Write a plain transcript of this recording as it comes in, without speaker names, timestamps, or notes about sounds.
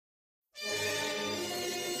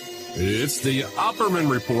It's the Opperman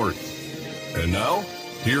Report. And now,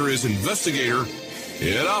 here is investigator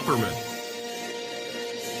Ed Opperman.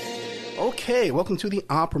 Okay, welcome to the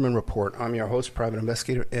Opperman Report. I'm your host, Private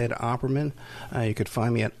Investigator Ed Opperman. You could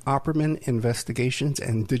find me at Opperman Investigations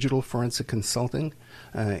and Digital Forensic Consulting,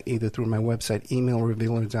 either through my website,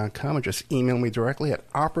 emailrevealer.com, or just email me directly at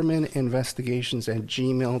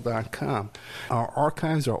oppermaninvestigations@gmail.com. Our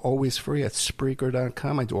archives are always free at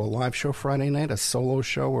Spreaker.com. I do a live show Friday night, a solo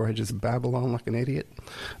show where I just babble on like an idiot,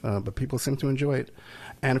 but people seem to enjoy it.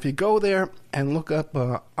 And if you go there and look up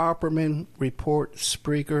Opperman Report,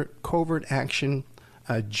 Spreaker, Covert Action,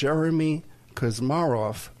 Jeremy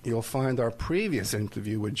Kuzmarov, you'll find our previous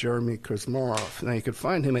interview with Jeremy Kuzmarov. Now, you can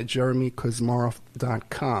find him at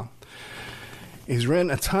jeremykuzmarov.com. He's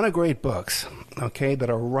written a ton of great books, okay,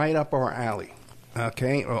 that are right up our alley.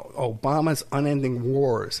 Okay, Obama's Unending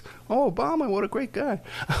Wars. Oh, Obama, what a great guy.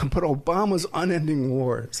 But Obama's Unending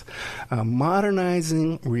Wars.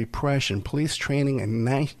 Modernizing repression, police training, and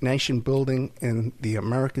nation building in the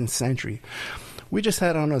American century. We just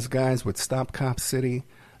had on those guys with Stop Cop City.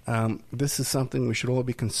 This is something we should all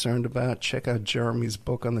be concerned about. Check out Jeremy's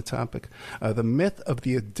book on the topic. The Myth of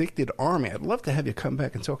the Addicted Army. I'd love to have you come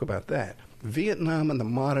back and talk about that. Vietnam and the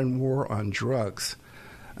Modern War on Drugs.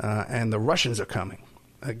 And the Russians are coming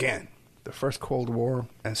again. The first Cold War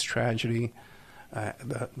as tragedy,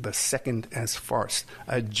 the second as farce.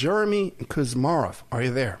 Jeremy Kuzmarov, are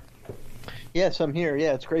you there? Yes, I'm here.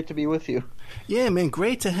 Yeah, it's great to be with you. Yeah, man,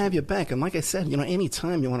 great to have you back. And like I said,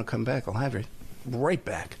 anytime you want to come back, I'll have you right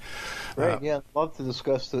back. Right, yeah, I'd love to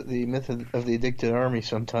discuss the myth of the addicted army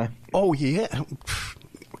sometime. Oh, yeah.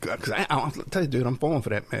 Because I'll tell you, dude, I'm falling for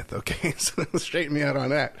that myth, okay? So straighten me out on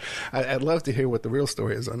that. I'd love to hear what the real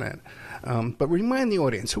story is on that. But remind the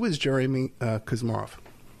audience, who is Jeremy Kuzmarov?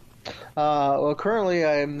 Well, currently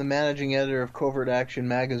I am the managing editor of Covert Action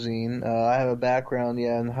magazine. I have a background,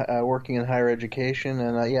 in working in higher education,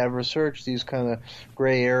 and I've researched these kind of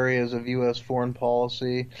gray areas of U.S. foreign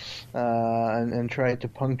policy, and tried to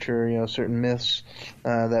puncture, certain myths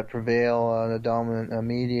that prevail on the dominant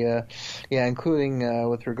media, including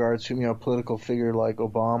with regards to a political figure like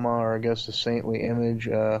Obama, or I guess the saintly image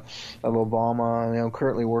of Obama. And I'm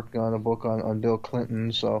currently working on a book on Bill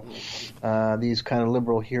Clinton, so these kind of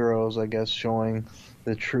liberal heroes, I guess, showing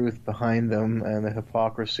the truth behind them and the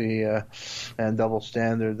hypocrisy and double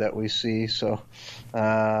standard that we see. So,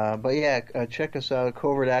 check us out at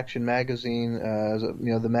Covert Action magazine.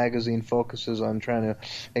 The magazine focuses on trying to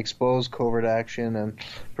expose covert action and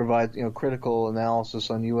provide critical analysis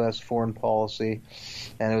on U.S. foreign policy.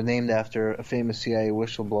 And it was named after a famous CIA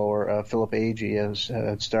whistleblower, Philip Agee,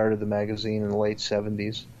 had started the magazine in the late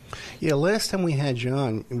 70s. Yeah, last time we had you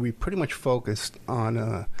on, we pretty much focused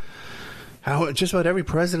on how just about every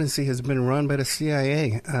presidency has been run by the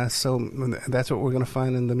CIA. So that's what we're going to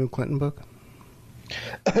find in the new Clinton book?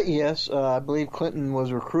 Yes, I believe Clinton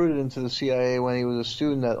was recruited into the CIA when he was a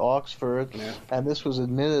student at Oxford, and this was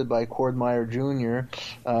admitted by Cord Meyer Jr.,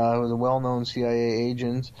 who was a well-known CIA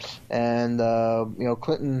agent. And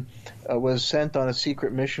Clinton was sent on a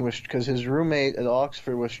secret mission because his roommate at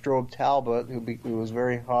Oxford was Strobe Talbot, who was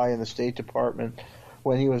very high in the State Department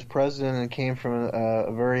when he was president, and came from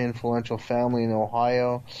a very influential family in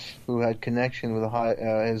Ohio, who had connection with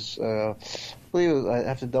his. I believe I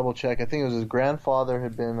have to double check. I think it was his grandfather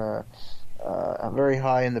had been very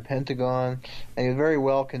high in the Pentagon, and he was very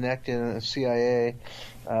well connected in the CIA,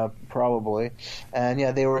 probably. And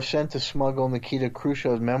they were sent to smuggle Nikita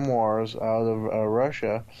Khrushchev's memoirs out of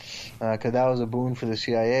Russia, because that was a boon for the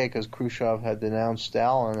CIA, because Khrushchev had denounced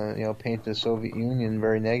Stalin and painted the Soviet Union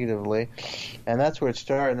very negatively, and that's where it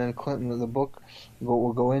started. And then Clinton, the book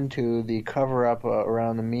will go into the cover-up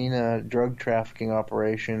around the Mina drug trafficking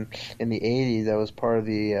operation in the 80s that was part of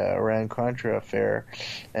the Iran-Contra affair,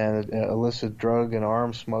 and illicit drug and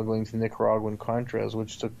arms smuggling to Nicaraguan Contras,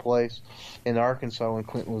 which took place in Arkansas when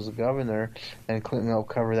Clinton was the governor, and Clinton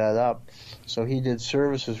helped cover that up. So he did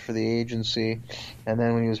services for the agency, and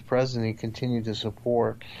then when he was president, he continued to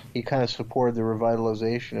support. He kind of supported the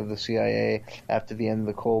revitalization of the CIA after the end of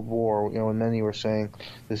the Cold War. When many were saying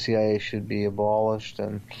the CIA should be abolished,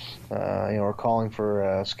 and were calling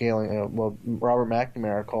for scaling. Robert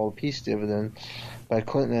McNamara called a peace dividend, but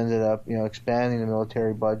Clinton ended up, expanding the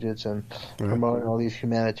military budgets and promoting all these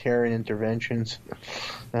humanitarian interventions,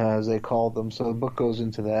 as they called them. So the book goes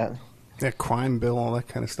into that. Yeah, crime bill, all that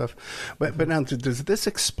kind of stuff. But now, does this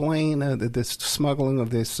explain this smuggling of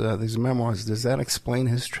these memoirs? Does that explain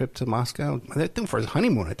his trip to Moscow? I think for his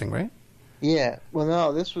honeymoon, I think, right? Yeah, well,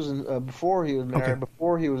 no, this was before he was married, Okay.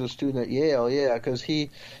 before he was a student at Yale. Yeah, because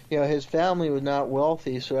his family was not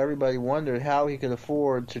wealthy, so everybody wondered how he could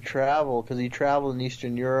afford to travel. Because he traveled in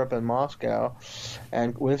Eastern Europe and Moscow,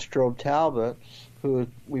 and with Strobe Talbot, who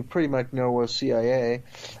we pretty much know was CIA,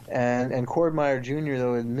 and Cordmeyer Jr.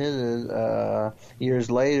 though admitted years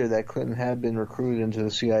later that Clinton had been recruited into the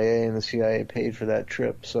CIA, and the CIA paid for that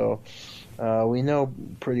trip. So. We know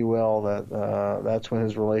pretty well that that's when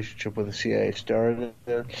his relationship with the CIA started,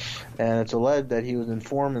 and it's alleged that he was an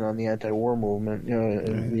informant on the anti-war movement,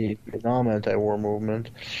 the Vietnam anti-war movement,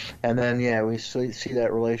 and then we see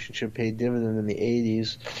that relationship pay dividend in the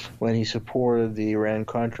 80s when he supported the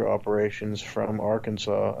Iran-Contra operations from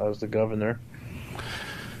Arkansas as the governor.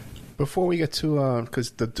 Before we get to,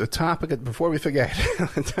 because the topic, before we forget,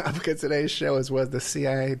 the topic of today's show was the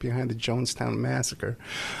CIA behind the Jonestown Massacre.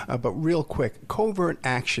 But real quick, Covert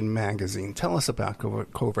Action Magazine. Tell us about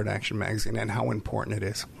Covert Action Magazine and how important it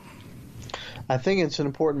is. I think it's an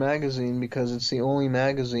important magazine because it's the only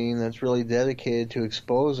magazine that's really dedicated to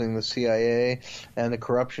exposing the CIA and the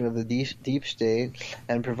corruption of the deep state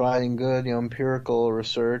and providing good, empirical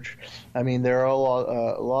research. I mean, there are a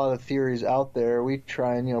lot of theories out there. We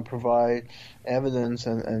try and, provide evidence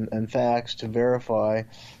and facts to verify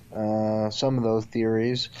some of those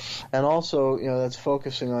theories, and also, that's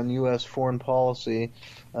focusing on U.S. foreign policy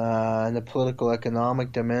and the political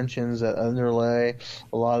economic dimensions that underlay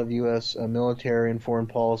a lot of U.S. Military and foreign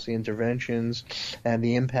policy interventions and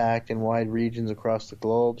the impact in wide regions across the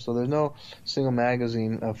globe. So there's no single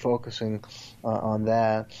magazine focusing on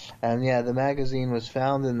that. And the magazine was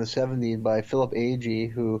founded in the 70s by Philip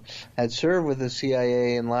Agee, who had served with the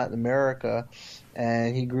CIA in Latin America,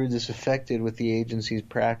 and he grew disaffected with the agency's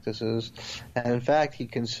practices. And in fact, he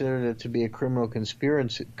considered it to be a criminal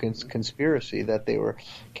conspiracy that they were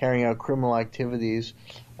carrying out criminal activities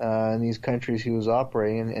in these countries he was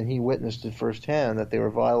operating, and he witnessed it firsthand, that they were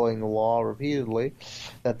violating the law repeatedly,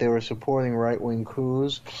 that they were supporting right-wing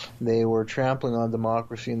coups, they were trampling on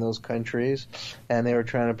democracy in those countries, and they were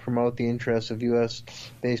trying to promote the interests of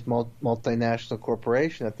U.S.-based multinational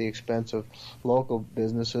corporations at the expense of local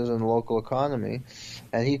businesses and the local economy.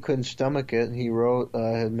 And he couldn't stomach it. He wrote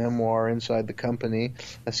his memoir, Inside the Company,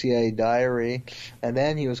 a CIA diary, and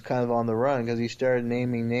then he was kind of on the run because he started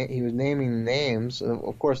naming names.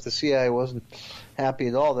 Of course, the CIA wasn't happy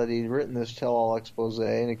at all that he'd written this tell-all expose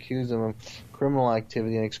and accused them of criminal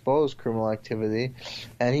activity and exposed criminal activity.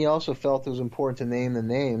 And he also felt it was important to name the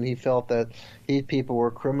name. He felt that these people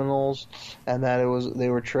were criminals and that they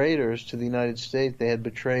were traitors to the United States. They had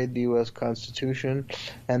betrayed the U.S. Constitution,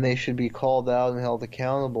 and they should be called out and held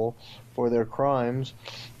accountable for their crimes.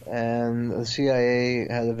 And the CIA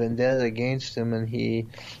had a vendetta against him, and he,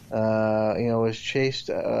 was chased.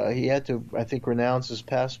 He had to, I think, renounce his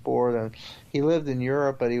passport, and he lived in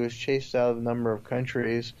Europe, but he was chased out of a number of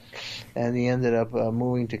countries, and he ended up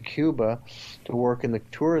moving to Cuba to work in the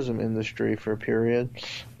tourism industry for a period.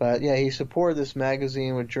 But he supported this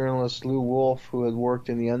magazine with journalist Lew Wolf, who had worked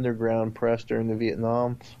in the underground press during the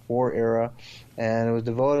Vietnam War era, and it was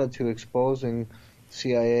devoted to exposing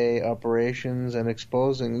CIA operations and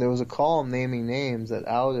exposing. There was a column naming names that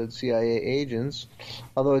outed CIA agents,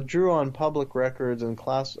 although it drew on public records and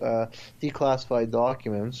declassified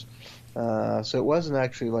documents. So it wasn't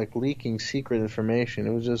actually like leaking secret information.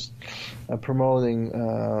 It was just promoting,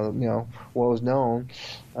 what was known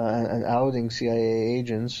and outing CIA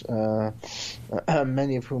agents,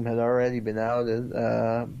 many of whom had already been outed.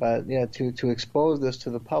 But to expose this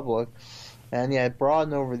to the public. And it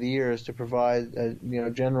broadened over the years to provide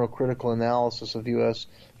general critical analysis of U.S.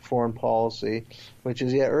 foreign policy, which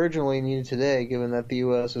is urgently needed today, given that the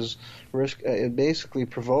U.S. is basically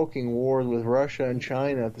provoking war with Russia and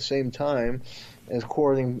China at the same time as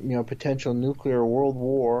courting potential nuclear world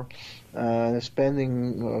war, and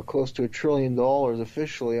spending close to $1 trillion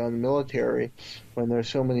officially on the military, when there's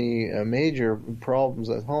so many major problems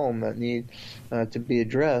at home that need to be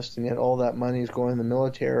addressed, and yet all that money is going in the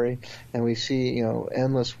military, and we see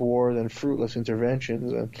endless wars and fruitless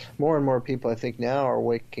interventions, and more people I think now are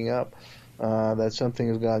waking up that something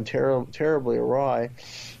has gone terribly awry.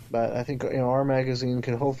 But I think our magazine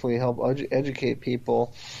can hopefully help educate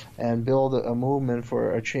people and build a movement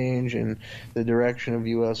for a change in the direction of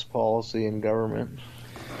U.S. policy and government.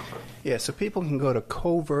 Yeah, so people can go to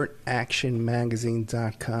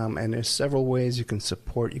covertactionmagazine.com, and there's several ways you can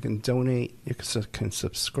support. You can donate, you can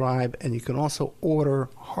subscribe, and you can also order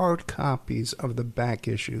hard copies of the back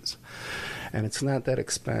issues. and it's not that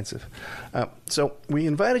expensive. So we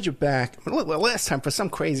invited you back. Well, last time, for some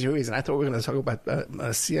crazy reason, I thought we were going to talk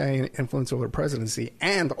about CIA influence over the presidency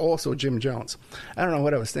and also Jim Jones. I don't know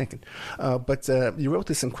what I was thinking. But you wrote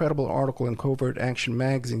this incredible article in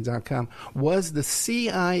covertactionmagazine.com. Was the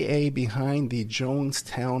CIA behind the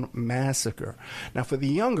Jonestown Massacre? Now, for the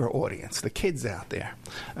younger audience, the kids out there,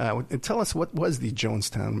 tell us, what was the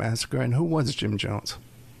Jonestown Massacre and who was Jim Jones?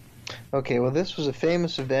 Okay, well, this was a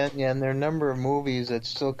famous event, yeah, and there are a number of movies that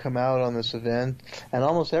still come out on this event, and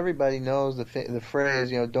almost everybody knows the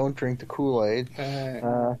phrase, don't drink the Kool-Aid,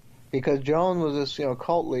 because Jones was this,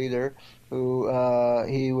 cult leader who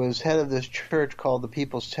he was head of this church called the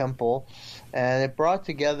People's Temple, and it brought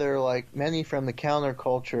together like many from the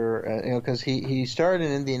counterculture, because he started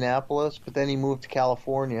in Indianapolis, but then he moved to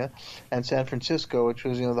California and San Francisco, which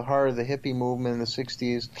was the heart of the hippie movement in the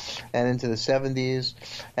 60s and into the 70s,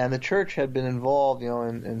 and the church had been involved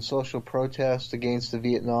in social protests against the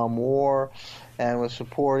Vietnam War, and was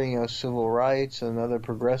supporting civil rights and other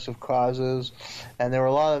progressive causes, and there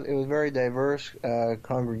were it was a very diverse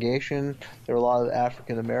congregation. There were a lot of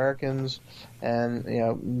African Americans,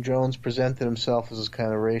 and Jones presented himself as this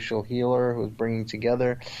kind of racial healer who was bringing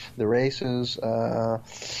together the races. And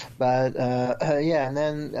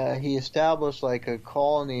then he established like a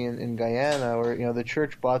colony in Guyana, where the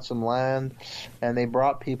church bought some land, and they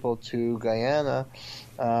brought people to Guyana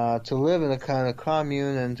to live in a kind of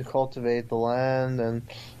commune and to cultivate the land and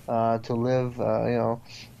to live,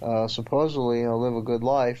 supposedly, live a good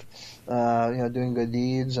life, doing good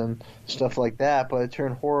deeds and stuff like that. But it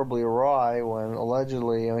turned horribly awry when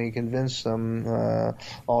allegedly, he convinced them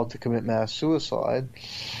all to commit mass suicide.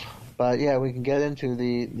 But yeah, we can get into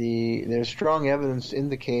there's strong evidence to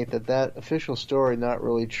indicate that official story not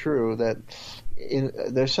really true. That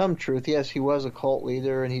there's some truth. Yes, he was a cult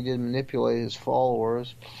leader and he did manipulate his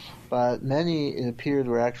followers, but many, it appeared,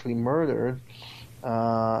 were actually murdered.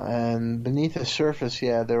 And beneath the surface,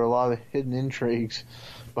 there were a lot of hidden intrigues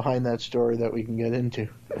behind that story that we can get into.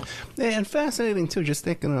 Yeah, and fascinating too, just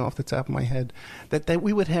thinking off the top of my head, that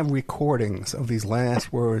we would have recordings of these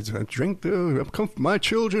last words, drink my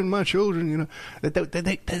children,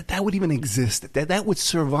 that would even exist, that would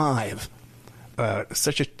survive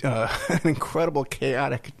such an incredible,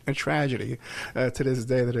 chaotic tragedy to this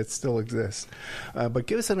day, that it still exists. But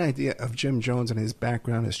give us an idea of Jim Jones and his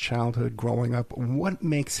background, his childhood, growing up. What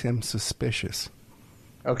makes him suspicious?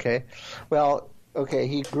 Okay. Well,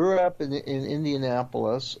 he grew up in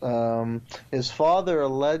Indianapolis. His father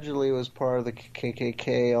allegedly was part of the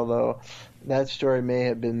KKK, although that story may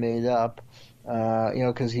have been made up.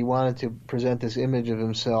 Because he wanted to present this image of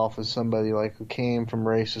himself as somebody like who came from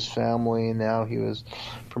racist family, and now he was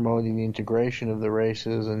promoting the integration of the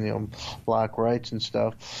races and black rights and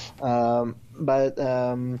stuff.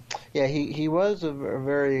 He was a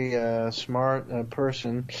very smart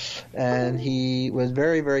person, and he was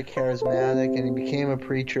very, very charismatic, and he became a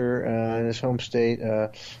preacher in his home state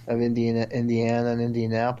of Indiana and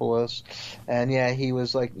Indianapolis. And he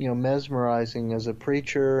was like mesmerizing as a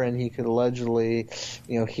preacher, and he could allegedly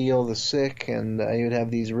heal the sick, and he would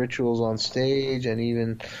have these rituals on stage, and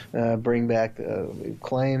even bring back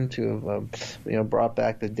claim to have brought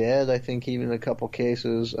back the dead. I think even in a couple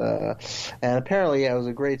cases. And apparently, it was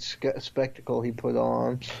a great spectacle he put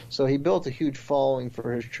on. So he built a huge following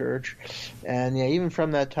for his church. And even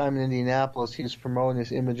from that time in Indianapolis, he was promoting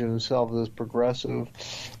this image of himself as progressive.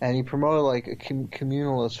 And he promoted like a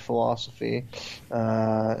communalist philosophy,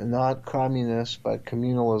 not communist, but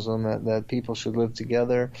communalism, that people should live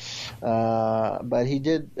together. But he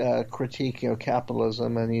did critique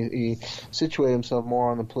capitalism, and he situated himself more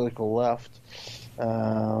on the political left.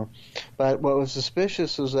 But what was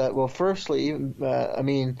suspicious was that, well, firstly,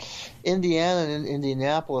 Indiana and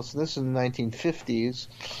Indianapolis, and this is in the 1950s,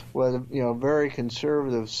 was a very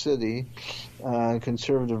conservative city,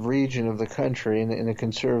 conservative region of the country in a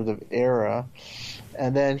conservative era.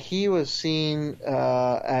 And then he was seen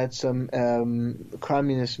at some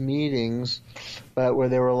communist meetings, but where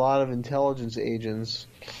there were a lot of intelligence agents.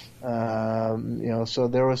 So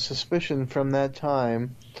there was suspicion from that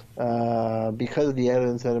time, because of the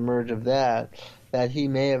evidence that emerged of that he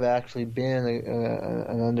may have actually been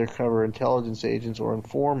an undercover intelligence agent or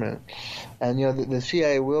informant. And the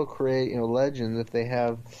CIA will create legends if they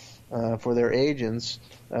have for their agents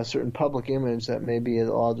a certain public image that may be at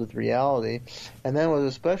odds with reality. And then what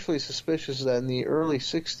was especially suspicious is that in the early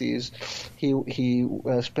 60s he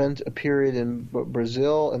spent a period in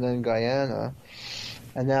Brazil and then Guyana.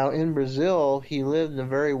 And now in Brazil, he lived in a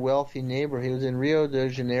very wealthy neighborhood. He was in Rio de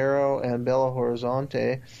Janeiro and Belo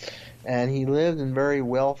Horizonte, and he lived in very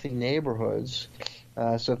wealthy neighborhoods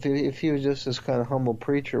So if he was just this kind of humble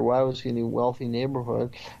preacher, why was he in a wealthy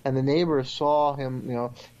neighborhood? And the neighbors saw him,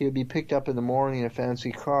 he would be picked up in the morning in a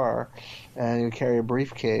fancy car, and he would carry a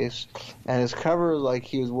briefcase. And his cover was like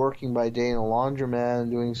he was working by day in a laundromat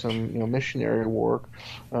and doing some, missionary work,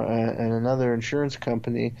 and another insurance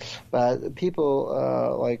company. But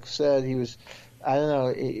people, said he was, I don't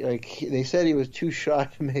know, they said he was too shy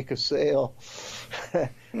to make a sale.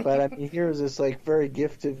 But I mean, here's this very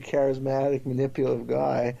gifted, charismatic, manipulative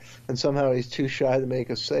guy, and somehow he's too shy to make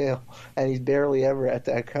a sale, and he's barely ever at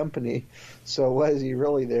that company. So what is he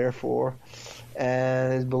really there for?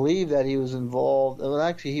 And it's believed that he was involved. Well,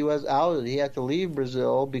 actually, he was outed. He had to leave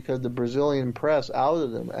Brazil because the Brazilian press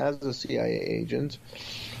outed him as a CIA agent,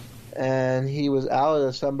 and he was outed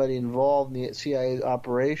as somebody involved in the CIA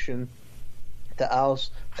operation to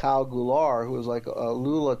oust Raul Goulart, who was like a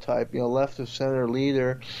Lula type, left of center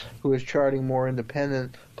leader who was charting more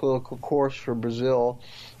independent political course for Brazil.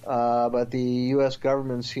 But the U.S.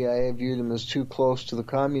 government, CIA, viewed him as too close to the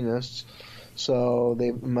communists, so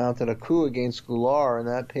they mounted a coup against Goulart, and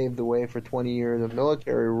that paved the way for 20 years of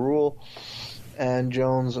military rule. And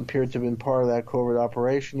Jones appeared to have been part of that covert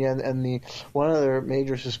operation. Yeah, and the one other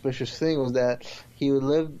major suspicious thing was that he would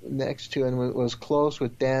live next to and was close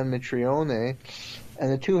with Dan Mitrione,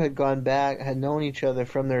 and the two had gone back, had known each other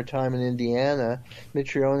from their time in Indiana.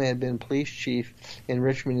 Mitrione had been police chief in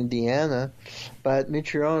Richmond, Indiana, but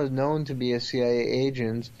Mitrione is known to be a CIA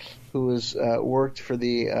agent who was worked for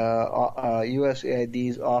the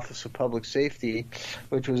USAID's Office of Public Safety,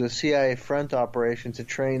 which was a CIA front operation to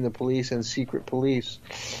train the police and secret police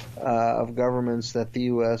of governments that the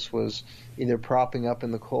U.S. was either propping up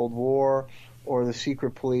in the Cold War, or the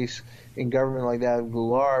secret police in government like that of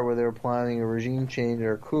Goulart, where they were planning a regime change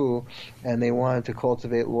or a coup, and they wanted to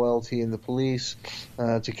cultivate loyalty in the police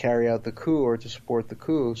to carry out the coup or to support the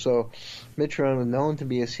coup. So Mitrione was known to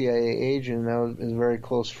be a CIA agent, and that was his very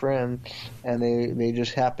close friend, and they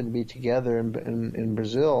just happened to be together in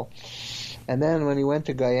Brazil. And then when he went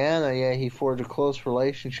to Guyana, he forged a close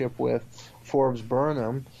relationship with Forbes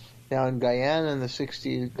Burnham. Now, in Guyana in the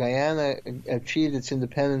 60s, Guyana achieved its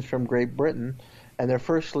independence from Great Britain, and their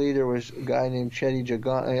first leader was a guy named Cheddi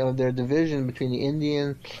Jagan. Their division between the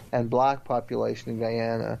Indian and black population in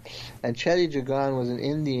Guyana. And Cheddi Jagan was an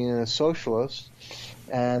Indian and a socialist,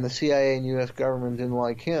 and the CIA and U.S. government didn't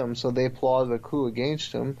like him, so they plotted a coup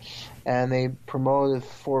against him, and they promoted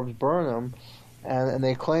Forbes Burnham. And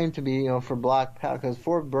they claimed to be, for black power, because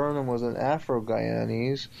Forbes Burnham was an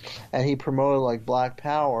Afro-Guyanese, and he promoted black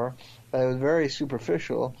power, but it was very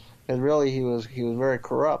superficial. And really, he was very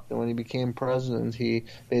corrupt. And when he became president, he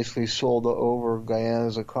basically sold over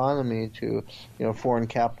Guyana's economy to, foreign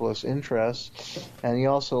capitalist interests. And he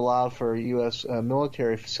also allowed for U.S.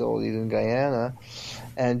 Military facilities in Guyana.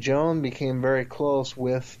 And Jones became very close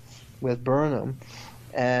with Burnham.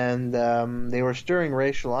 And they were stirring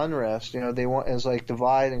racial unrest. They want as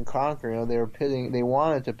divide and conquer. They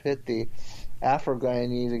wanted to pit the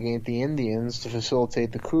Afro-Guyanese against the Indians to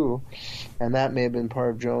facilitate the coup, and that may have been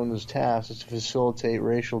part of Jones's task, is to facilitate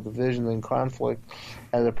racial division and conflict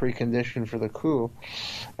as a precondition for the coup.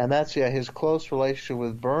 And that's his close relationship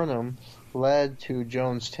with Burnham led to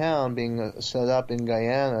Jonestown being set up in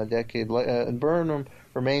Guyana a decade later. And Burnham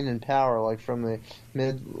remained in power from the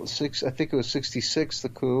I think it was 66, the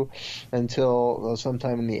coup, until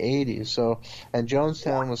sometime in the 80s. So, and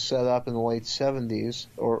Jonestown was set up in the late 70s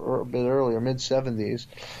or a bit earlier, mid 70s.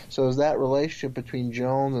 So it was that relationship between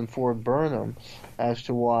Jones and Ford Burnham as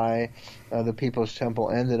to why the People's Temple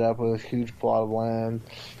ended up with a huge plot of land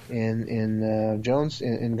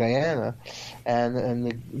in Guyana,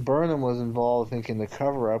 and Burnham was involved, I think, in the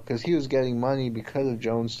cover-up because he was getting money because of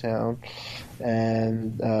Jonestown,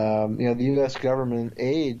 and the U.S. government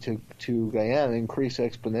aid to Guyana increased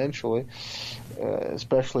exponentially,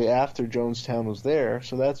 especially after Jonestown was there.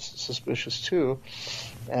 So that's suspicious too.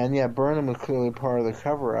 And Burnham was clearly part of the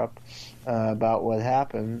cover-up about what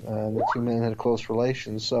happened. The two men had close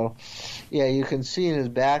relations. So, you can see in his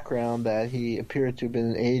background that he appeared to have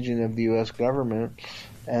been an agent of the U.S. government.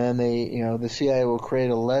 And then the CIA will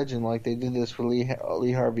create a legend like they did this for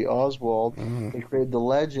Lee Harvey Oswald. Mm-hmm. They created the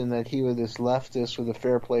legend that he was this leftist with a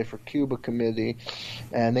Fair Play for Cuba committee,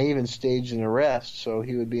 and they even staged an arrest, so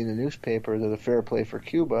he would be in the newspaper as a Fair Play for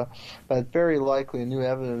Cuba. But very likely, new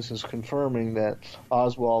evidence is confirming that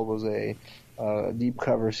Oswald was a deep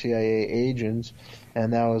cover CIA agent,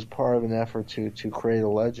 and that was part of an effort to create a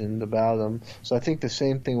legend about him. So I think the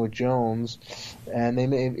same thing with Jones, and they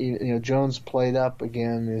may Jones played up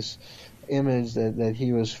again this image that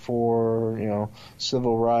he was for,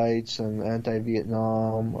 civil rights and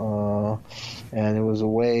anti-Vietnam, and it was a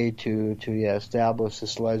way to establish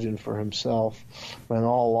this legend for himself, when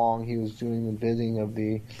all along he was doing the bidding of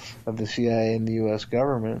the CIA and the U.S.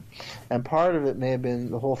 government. And part of it may have been,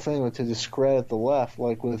 the whole thing was to discredit the left,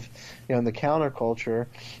 like with in the counterculture,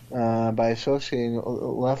 by associating a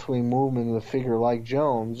left-wing movement with a figure like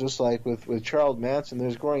Jones, just like with Charles Manson.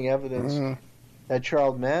 There's growing evidence that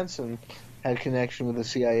Charles Manson had connection with the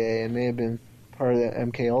CIA and may have been part of the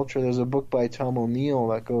MK Ultra. There's a book by Tom O'Neill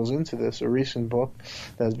that goes into this, a recent book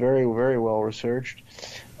that's very, very well researched.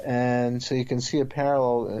 And so you can see a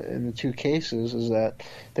parallel in the two cases, is that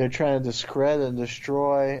they're trying to discredit and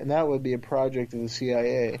destroy, and that would be a project of the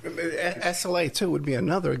CIA. SLA, too, would be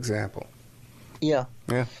another example. Yeah.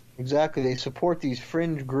 Exactly. They support these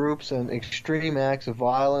fringe groups and extreme acts of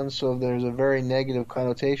violence, so there's a very negative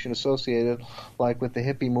connotation associated, like with the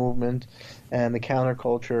hippie movement and the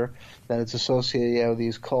counterculture, that it's associated with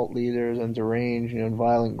these cult leaders and deranged,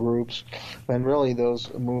 violent groups, when really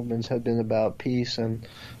those movements had been about peace and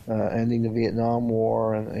ending the Vietnam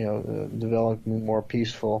War and developing a more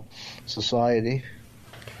peaceful society.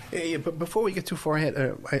 Yeah, but before we get too far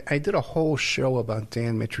ahead, I did a whole show about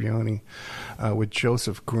Dan Mitrione with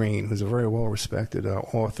Joseph Green, who's a very well-respected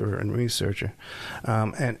author and researcher.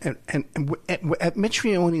 And at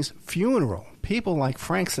Mitrione's funeral, people like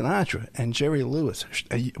Frank Sinatra and Jerry Lewis,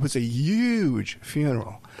 it was a huge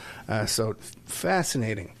funeral. So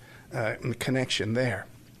fascinating connection there.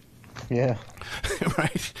 Yeah.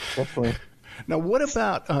 Right? Definitely. Now, what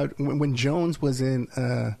about when Jones was in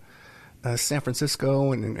San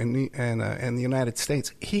Francisco and the United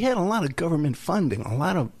States? He had a lot of government funding, a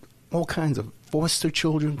lot of all kinds of foster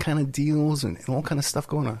children kind of deals and all kind of stuff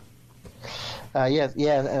going on. Yes,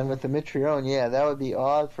 and with the Mitrione, that would be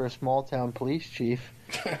odd for a small-town police chief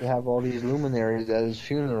to have all these luminaries at his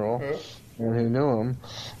funeral, and who knew him.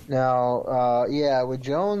 Now, with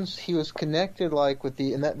Jones, he was connected with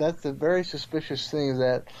and that's the very suspicious thing, is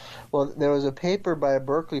that, there was a paper by a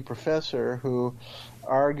Berkeley professor who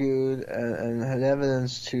argued and had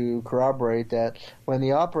evidence to corroborate that when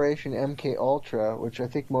the Operation MK Ultra, which I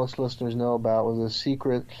think most listeners know about, was a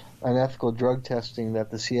secret unethical drug testing that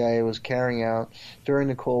the CIA was carrying out during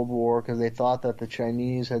the Cold War, because they thought that the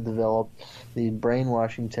Chinese had developed the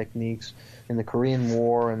brainwashing techniques in the Korean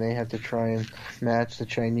War, and they had to try and match the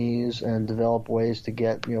Chinese and develop ways to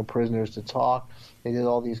get prisoners to talk. They did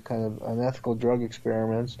all these kind of unethical drug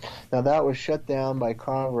experiments. Now, that was shut down by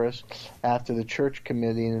Congress after the Church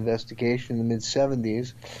Committee investigation in the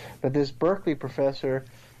mid-'70s. But this Berkeley professor's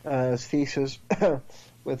thesis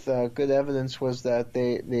with good evidence was that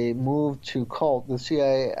they moved to cult. The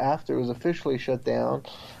CIA, after it was officially shut down,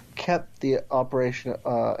 kept the Operation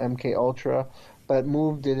MK Ultra, but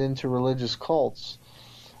moved it into religious cults.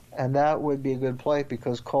 And that would be a good play,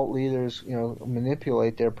 because cult leaders,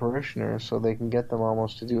 manipulate their parishioners so they can get them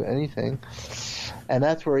almost to do anything. And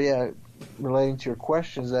that's where, relating to your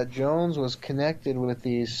questions, that Jones was connected with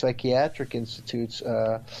these psychiatric institutes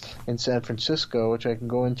in San Francisco, which I can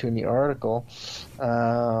go into in the article.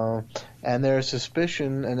 And there's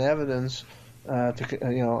suspicion and evidence to,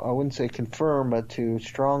 I wouldn't say confirm, but to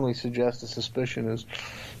strongly suggest the suspicion is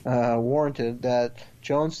warranted, that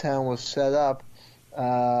Jonestown was set up,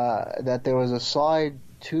 that there was a side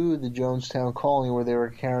to the Jonestown colony where they were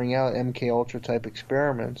carrying out MK Ultra type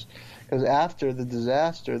experiments, because after the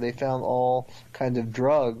disaster they found all kinds of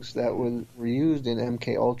drugs that were used in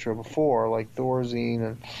MK Ultra before, like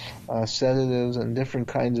Thorazine and sedatives and different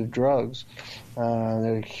kinds of drugs. There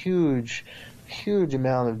were a huge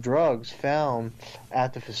amount of drugs found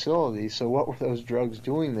at the facility. So what were those drugs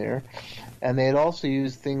doing there? And they had also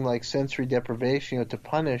used things like sensory deprivation, to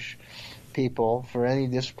punish people for any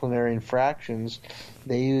disciplinary infractions.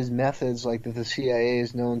 They use methods like that the CIA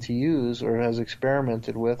is known to use or has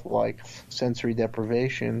experimented with, like sensory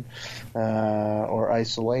deprivation or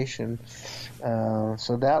isolation.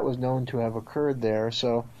 So that was known to have occurred there.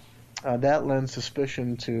 So that lends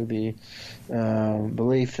suspicion to the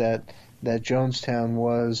belief that Jonestown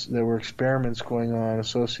there were experiments going on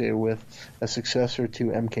associated with a successor to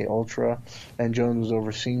MK Ultra, and Jones was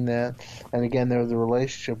overseeing that. And again, there was a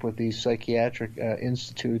relationship with these psychiatric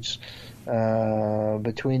institutes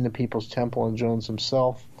between the People's Temple and Jones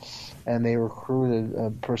himself, and they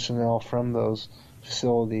recruited personnel from those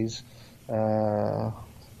facilities.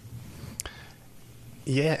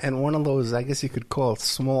 Yeah, and one of those, I guess you could call it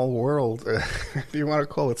small world, if you want to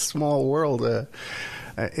call it small world,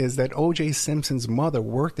 is that O.J. Simpson's mother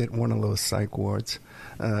worked at one of those psych wards.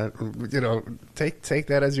 Take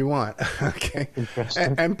that as you want. Okay.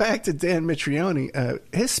 Interesting. And back to Dan Mitrione,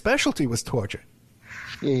 his specialty was torture.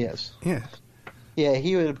 Yes. Yeah. Yeah,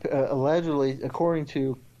 he would allegedly, according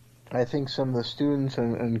to, I think, some of the students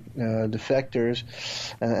and defectors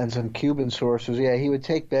and some Cuban sources, he would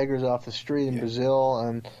take beggars off the street in Brazil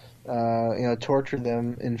and torture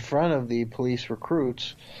them in front of the police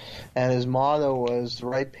recruits. And his motto was the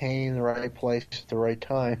right pain, the right place, at the right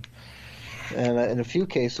time. And in a few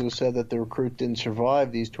cases, it was said that the recruit didn't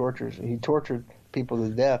survive these tortures. He tortured people to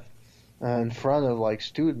death in front of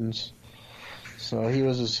students. So he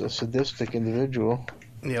was a sadistic individual.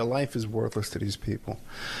 Yeah, life is worthless to these people.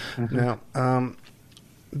 Mm-hmm. Now,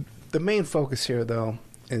 the main focus here, though,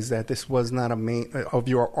 is that this was not a main of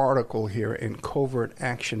your article here in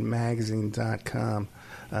covertactionmagazine.com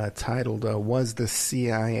titled, Was the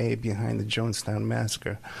CIA Behind the Jonestown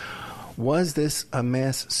Massacre? Was this a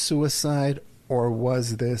mass suicide or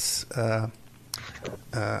was this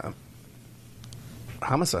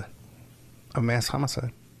homicide? A mass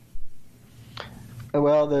homicide?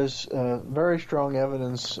 Well, there's very strong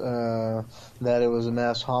evidence that it was a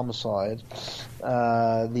mass homicide.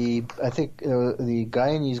 I think the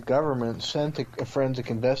Guyanese government sent a forensic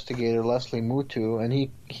investigator, Leslie Mutu, and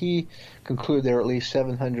he concluded there were at least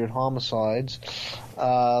 700 homicides.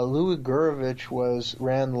 Louis Gurevich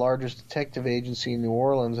ran the largest detective agency in New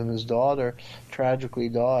Orleans, and his daughter tragically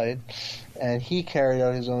died. And he carried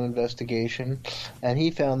out his own investigation, and he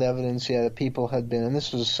found evidence that people had been, and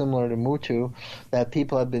this was similar to Mutu, that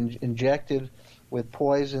people had been injected with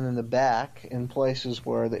poison in the back in places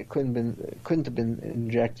where they couldn't have been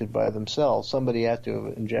injected by themselves. Somebody had to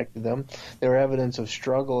have injected them. There were evidence of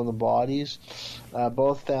struggle in the bodies.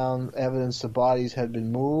 Both found evidence the bodies had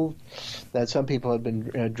been moved, that some people had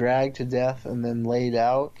been dragged to death and then laid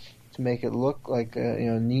out to make it look like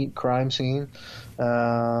a neat crime scene.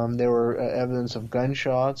 There were evidence of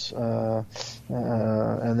gunshots,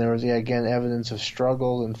 and there was again evidence of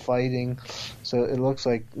struggle and fighting. So it looks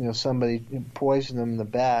like somebody poisoned them in the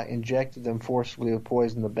back, injected them forcibly with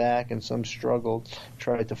poison in the back, and some struggled,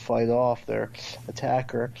 tried to fight off their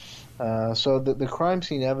attacker. So the crime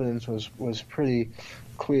scene evidence was pretty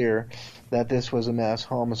clear that this was a mass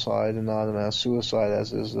homicide and not a mass suicide,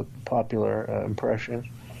 as is the popular impression.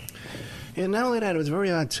 Yeah, not only that, it was very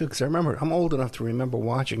odd, too, because I remember, I'm old enough to remember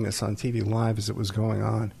watching this on TV live as it was going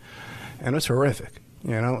on, and it was horrific.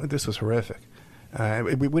 This was horrific.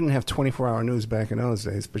 We wouldn't have 24-hour news back in those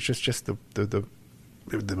days, but just the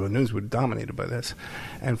news was dominated by this.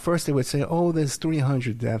 And first they would say, there's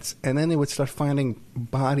 300 deaths, and then they would start finding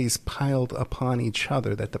bodies piled upon each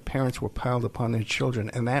other, that the parents were piled upon their children,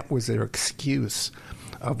 and that was their excuse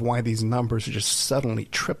of why these numbers just suddenly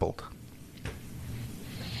tripled.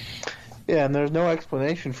 Yeah, and there's no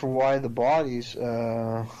explanation for why the bodies,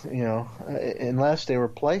 unless they were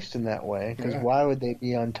placed in that way, because why would they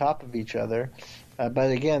be on top of each other?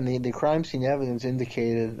 But again, the crime scene evidence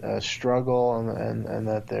indicated struggle and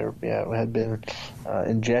that there had been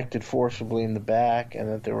injected forcibly in the back, and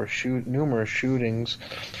that there were numerous shootings.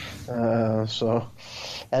 And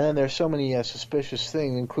then there's so many suspicious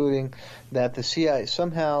things, including that the CIA,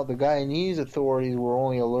 somehow the Guyanese authorities were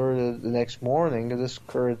only alerted the next morning, because this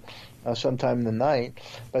occurred sometime in the night,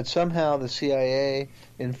 but somehow the CIA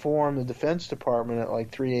informed the Defense Department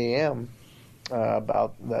at 3 a.m.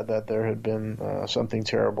 About that there had been something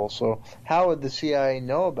terrible. So how would the CIA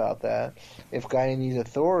know about that if Guyanese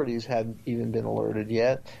authorities hadn't even been alerted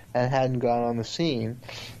yet and hadn't gone on the scene,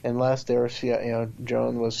 unless there were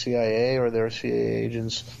Jones was CIA or there were CIA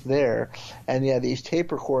agents there? And these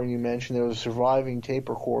tape recording you mentioned, there was a surviving tape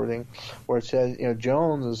recording where it says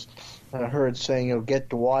Jones is heard saying get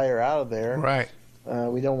Dwyer out of there. Right.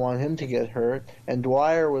 We don't want him to get hurt. And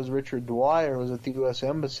Richard Dwyer was at the U.S.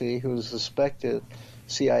 Embassy, who was suspected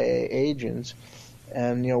CIA agent.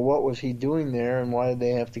 And, what was he doing there, and why did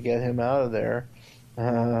they have to get him out of there?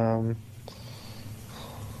 What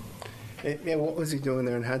was he doing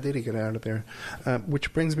there, and how did he get out of there?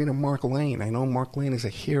 Which brings me to Mark Lane. I know Mark Lane is a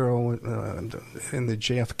hero in the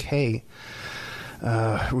JFK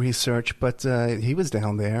research, but he was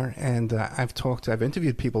down there, and I've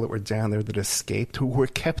interviewed people that were down there that escaped, who were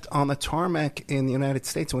kept on the tarmac in the United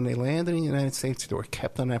States. When they landed in the United States, they were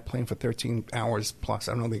kept on that plane for 13 hours plus.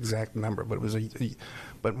 I don't know the exact number, but it was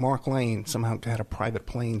but Mark Lane somehow had a private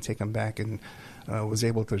plane take him back and was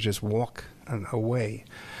able to just walk away.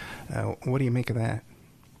 What do you make of that?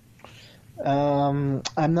 I'm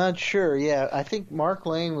not sure. Yeah, I think Mark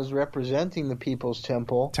Lane was representing the People's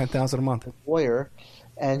Temple. $10,000 a month. Lawyer,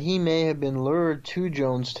 and he may have been lured to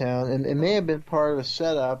Jonestown, and it may have been part of a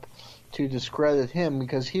setup to discredit him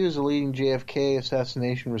because he was a leading JFK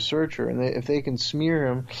assassination researcher, and if they can smear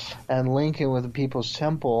him and link him with the People's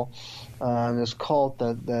Temple, this cult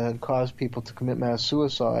that had caused people to commit mass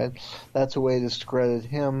suicide, that's a way to discredit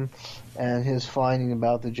him and his finding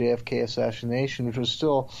about the JFK assassination, which was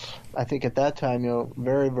still, I think at that time,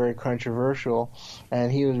 very, very controversial,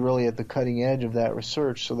 and he was really at the cutting edge of that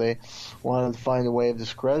research, so they wanted to find a way of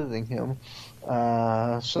discrediting him.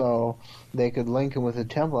 So they could link him with the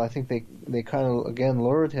temple. I think they kind of, again,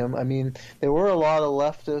 lured him. I mean, there were a lot of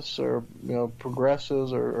leftists or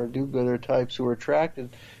progressives or do-gooder types who were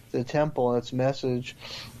attracted to the temple and its message,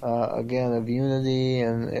 again, of unity.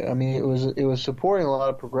 And I mean, it was supporting a lot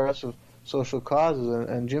of progressive social causes.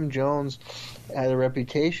 And Jim Jones had a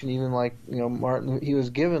reputation, even like Martin. He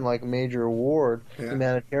was given like a major award,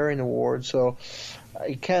 humanitarian award. So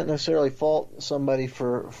you can't necessarily fault somebody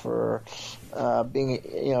for being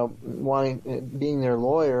being their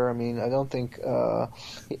lawyer. I mean, I don't think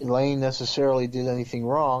Lane necessarily did anything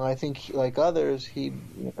wrong. I think, like others, he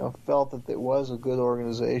felt that it was a good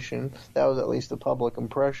organization. That was at least the public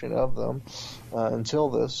impression of them until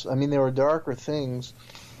this. I mean, there were darker things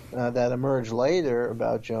that emerged later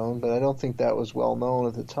about Jones, but I don't think that was well known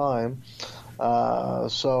at the time.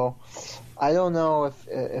 So I don't know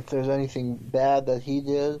if there's anything bad that he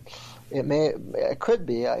did. It could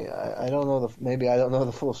be. I don't know maybe I don't know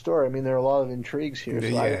the full story. I mean, there are a lot of intrigues here. So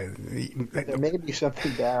there may be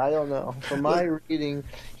something bad. I don't know. From my reading,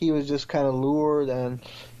 he was just kind of lured, and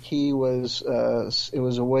he was. It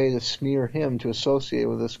was a way to smear him to associate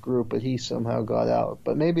with this group, but he somehow got out.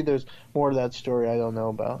 But maybe there's more to that story I don't know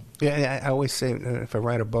about. Yeah, I always say if I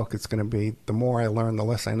write a book, it's going to be the more I learn, the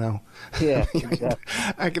less I know. Yeah, exactly.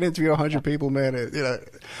 I can interview 100 people, man.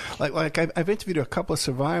 Like I've interviewed a couple of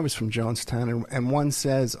survivors from Jonestown, and one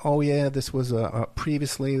says, "Oh yeah, this was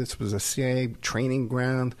previously this was a CIA training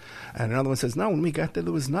ground," and another one says, "No, when we got there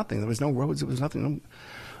was nothing. There was no roads. There was nothing."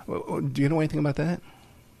 Do you know anything about that?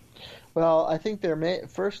 Well, I think there may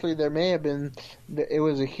have been. It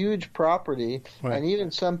was a huge property, right. And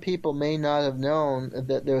even some people may not have known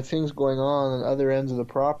that there were things going on other ends of the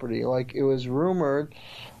property. Like it was rumored,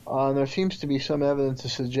 and there seems to be some evidence to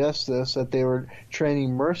suggest this, that they were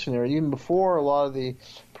training mercenaries even before a lot of the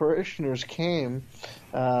parishioners came.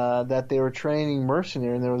 That they were training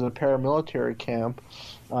mercenaries, and there was a paramilitary camp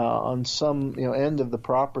on some end of the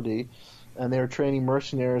property. And they were training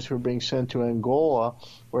mercenaries who were being sent to Angola,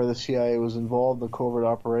 where the CIA was involved in the covert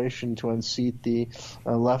operation to unseat the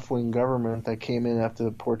left-wing government that came in after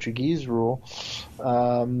the Portuguese rule.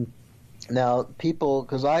 Now,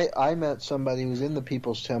 because I met somebody who was in the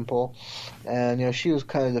People's Temple, and she was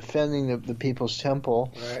kind of defending the People's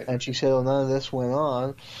Temple, right. And she said, "Oh, none of this went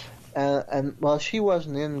on." And well, she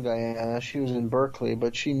wasn't in Guyana; she was in Berkeley,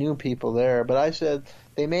 but she knew people there. But I said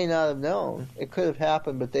they may not have known. It could have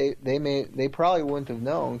happened, but they probably wouldn't have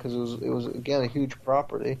known because it was again a huge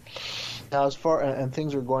property. Now, and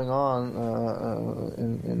things are going on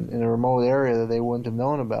in a remote area that they wouldn't have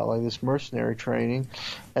known about, like this mercenary training,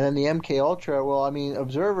 and then the MK Ultra. Well, I mean,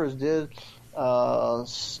 observers did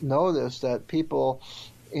notice that people.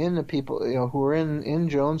 The people who were in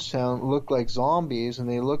Jonestown looked like zombies, and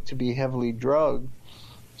they looked to be heavily drugged.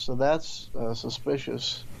 So that's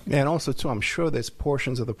suspicious. Yeah, and also too, I'm sure there's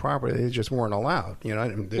portions of the property they just weren't allowed. They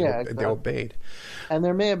obeyed. And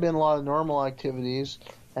there may have been a lot of normal activities,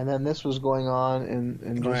 and then this was going on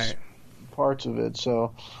in just parts of it.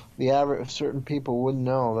 So the average certain people wouldn't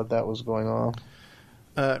know that was going on.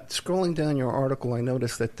 Scrolling down your article, I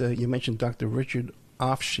noticed that you mentioned Dr. Richard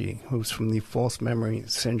Offshee, who's from the false memory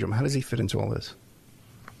syndrome. How does he fit into all this?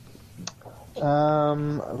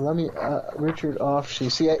 Richard Offshee.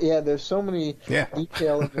 See, there's so many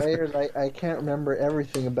detailed layers. I can't remember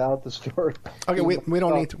everything about the story. Okay, we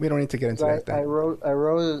don't need to get into that. Then. I wrote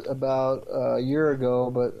it about a year ago,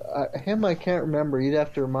 but him I can't remember. You'd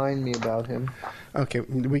have to remind me about him. Okay,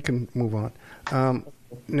 we can move on.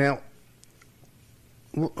 Now,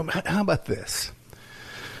 how about this?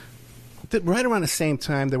 Right around the same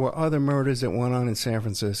time, there were other murders that went on in San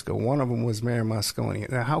Francisco. One of them was Mayor Moscone.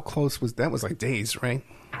 Now, how close was that? Was like days, right?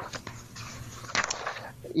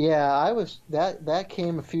 Yeah, I was. That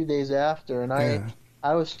came a few days after, and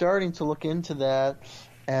I was starting to look into that,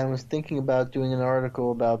 and was thinking about doing an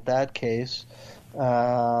article about that case.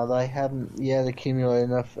 I haven't yet accumulated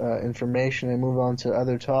enough information and move on to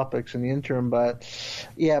other topics in the interim. But,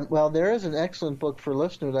 there is an excellent book for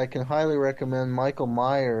listeners I can highly recommend, Michael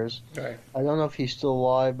Myers. Right. I don't know if he's still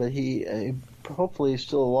alive, but he hopefully he's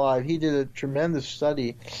still alive. He did a tremendous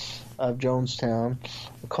study of Jonestown,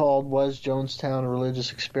 called "Was Jonestown a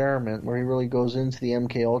Religious Experiment?" where he really goes into the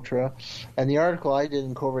MK Ultra. And the article I did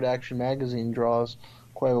in Covert Action Magazine draws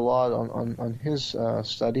quite a lot on his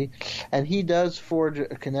study. And he does forge a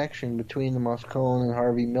connection between the Moscone and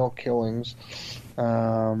Harvey Milk killings.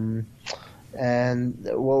 And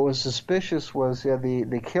what was suspicious was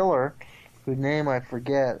the killer, whose name I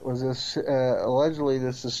forget, was this allegedly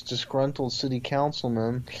this disgruntled city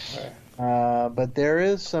councilman. But there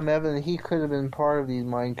is some evidence he could have been part of these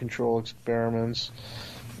mind control experiments.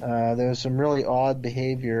 There's some really odd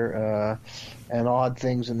behavior and odd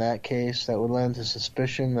things in that case that would lend to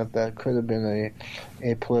suspicion that could have been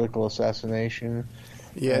a political assassination.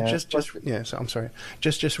 Yeah, so I'm sorry.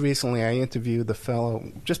 Just recently, I interviewed the fellow,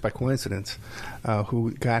 just by coincidence,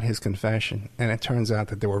 who got his confession, and it turns out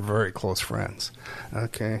that they were very close friends.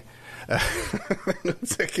 Okay,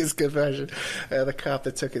 took his confession. The cop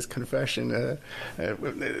that took his confession.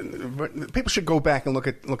 People should go back and look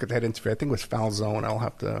at that interview. I think it was Falzone.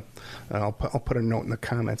 I'll put a note in the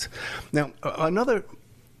comments. Now, another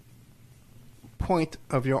point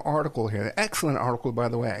of your article here, excellent article, by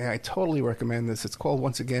the way. I totally recommend this. It's called,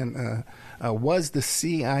 once again, Was the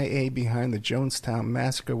CIA Behind the Jonestown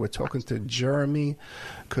Massacre? We're talking to Jeremy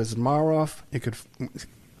Kuzmarov. You could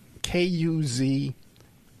Kuzmarov,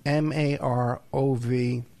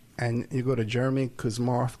 and you go to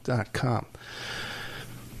jeremykuzmarov.com.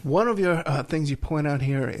 One of your things you point out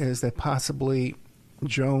here is that possibly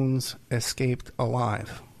Jones escaped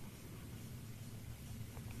alive.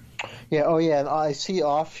 Yeah, and I see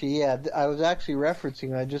Offshe. Yeah, I was actually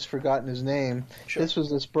referencing, I'd just forgotten his name. Sure. This was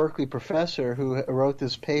this Berkeley professor who wrote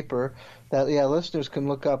this paper that, listeners can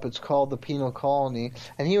look up. It's called The Penal Colony.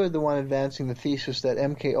 And he was the one advancing the thesis that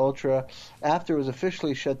MK Ultra, after it was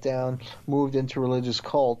officially shut down, moved into religious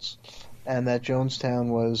cults, and that Jonestown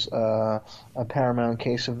was a paramount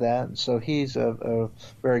case of that. So he's a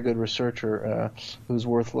very good researcher who's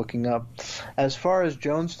worth looking up. As far as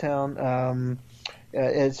Jonestown...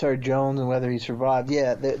 Jones and whether he survived.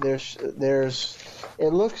 Yeah, there's.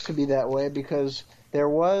 It looks to be that way because there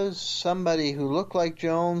was somebody who looked like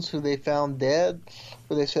Jones who they found dead,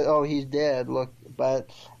 who they said, "Oh, he's dead." Look, but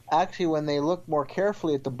actually, when they looked more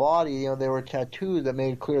carefully at the body, there were tattoos that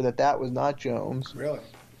made it clear that was not Jones. Really.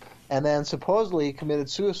 And then supposedly he committed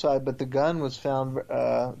suicide, but the gun was found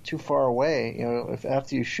too far away. If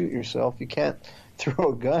after you shoot yourself, you can't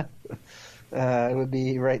throw a gun. It would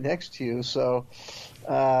be right next to you. So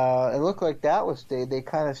it looked like that was staged. They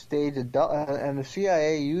kind of staged and the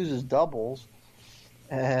CIA uses doubles,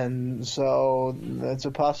 and so that's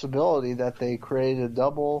a possibility that they created a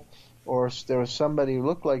double, or there was somebody who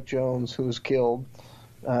looked like Jones who was killed,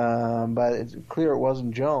 but it's clear it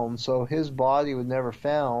wasn't Jones. So his body was never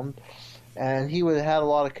found, and he would have had a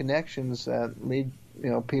lot of connections that lead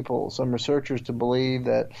some researchers to believe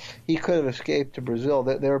that he could have escaped to Brazil.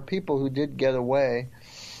 There are people who did get away,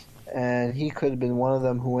 and he could have been one of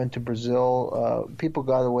them who went to Brazil. People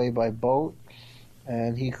got away by boat,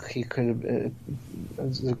 and he could have.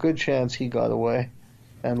 There's a good chance he got away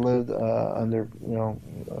and lived under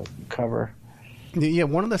cover. Yeah,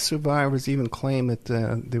 one of the survivors even claimed that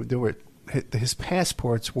there were his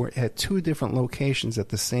passports were at two different locations at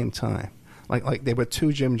the same time. Like there were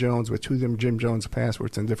two Jim Jones with two Jim Jones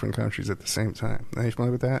passports in different countries at the same time. Are you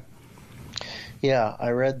familiar with that? Yeah, I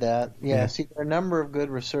read that. Yeah, see, there are a number of good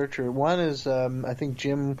researchers. One is, I think,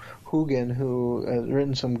 Jim Hoogan, who has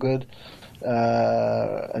written some good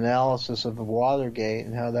analysis of Watergate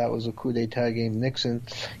and how that was a coup d'etat against Nixon.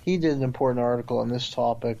 He did an important article on this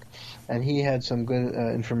topic, and he had some good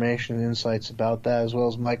information and insights about that, as well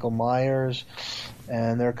as Michael Myers.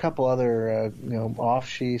 And there are a couple other,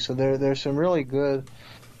 Offshe. So there's some really good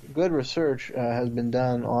research has been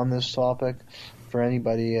done on this topic for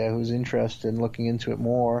anybody who's interested in looking into it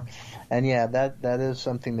more. And yeah, that is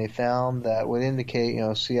something they found that would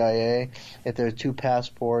indicate, CIA. If there are two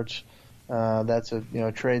passports, that's a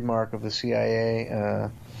trademark of the CIA,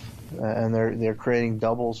 and they're creating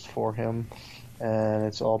doubles for him, and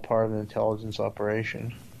it's all part of an intelligence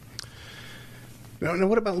operation. Now,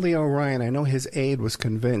 what about Leo Ryan? I know his aide was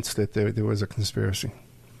convinced that there was a conspiracy.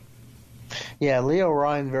 Yeah, Leo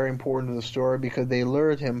Ryan, very important to the story because they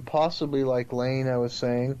lured him, possibly like Lane, I was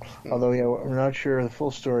saying, although we're not sure the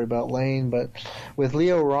full story about Lane, but with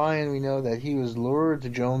Leo Ryan, we know that he was lured to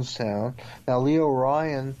Jonestown. Now, Leo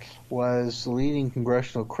Ryan was the leading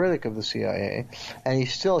congressional critic of the CIA, and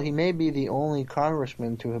he may be the only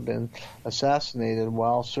congressman to have been assassinated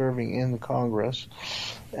while serving in the Congress.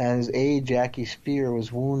 And his aide, Jackie Spear, was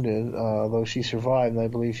wounded, though she survived, and I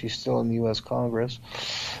believe she's still in the U.S. Congress.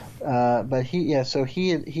 But he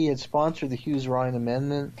had sponsored the Hughes-Ryan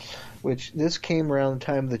Amendment, which this came around the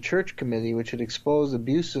time of the Church Committee, which had exposed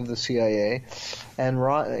abuse of the CIA, and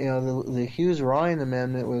the Hughes Ryan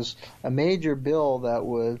Amendment was a major bill that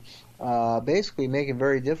would basically make it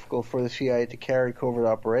very difficult for the CIA to carry covert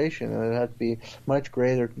operation, and it had to be much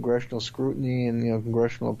greater congressional scrutiny and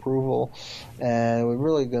congressional approval, and it was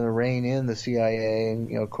really going to rein in the CIA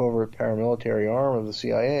and covert paramilitary arm of the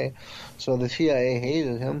CIA. So the CIA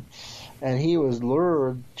hated him, and he was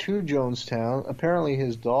lured to Jonestown. Apparently,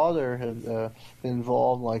 his daughter had been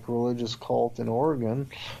involved in like a religious cult in Oregon,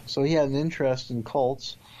 so he had an interest in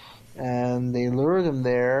cults. And they lured him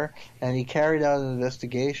there, and he carried out an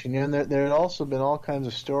investigation. And there had also been all kinds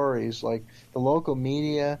of stories, like the local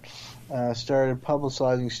media started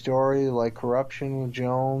publicizing stories like corruption with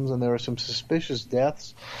Jones, and there were some suspicious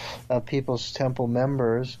deaths of People's Temple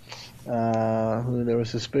members. Who there was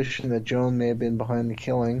suspicion that Jones may have been behind the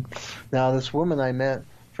killing. Now, this woman I met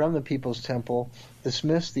from the People's Temple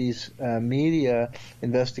dismissed these media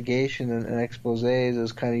investigation and exposés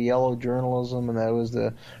as kind of yellow journalism, and that was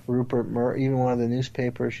the even one of the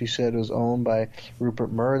newspapers she said was owned by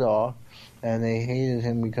Rupert Murdoch, and they hated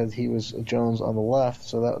him because he was Jones on the left.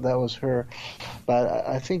 So that was her. But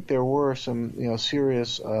I think there were some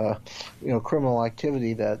serious criminal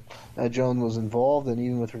activity that Jones was involved in,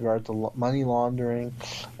 even with regard to money laundering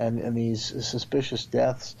and these suspicious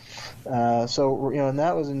deaths. And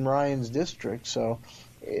that was in Ryan's district. So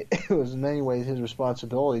it was in many ways his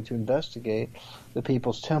responsibility to investigate the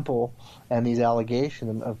People's Temple and these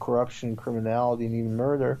allegations of corruption, criminality, and even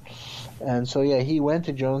murder. And so, he went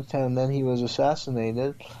to Jonestown, and then he was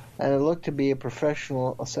assassinated. And it looked to be a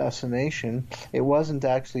professional assassination. It wasn't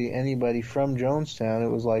actually anybody from Jonestown. It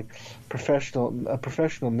was like a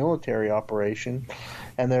professional military operation.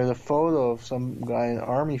 And there's a photo of some guy in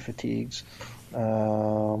army fatigues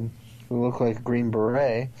who looked like a Green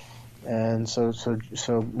Beret. And so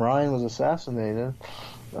Ryan was assassinated.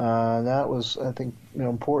 That was, I think,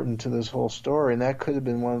 important to this whole story, and that could have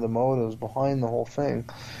been one of the motives behind the whole thing,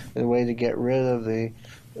 a way to get rid of the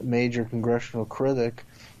major congressional critic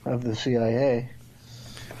of the CIA.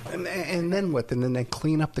 And then what? And then they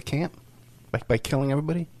clean up the camp by killing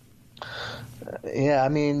everybody? Yeah, I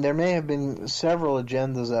mean, there may have been several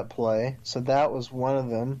agendas at play, so that was one of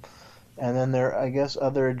them. And then there, I guess,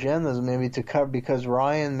 other agendas maybe to cover, because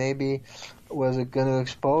Ryan maybe was going to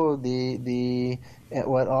expose the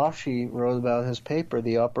what Offshee wrote about in his paper,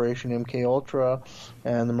 the Operation MKUltra,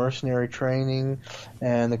 and the mercenary training,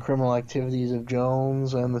 and the criminal activities of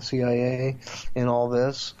Jones and the CIA in all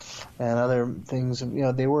this, and other things.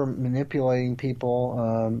 They were manipulating people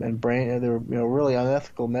and there were really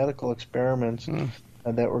unethical medical experiments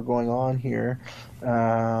that were going on here,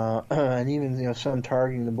 and even some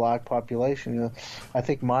targeting the black population. I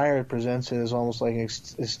think Meyer presents it as almost like an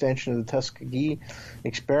extension of the Tuskegee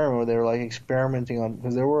experiment, where they were like experimenting on,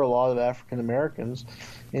 because there were a lot of African Americans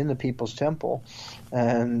in the People's Temple,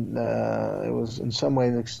 and it was in some way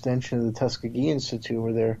an extension of the Tuskegee Institute,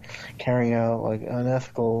 where they're carrying out like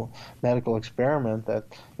unethical medical experiment that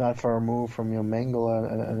not far removed from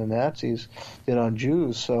Mengele and the Nazis did on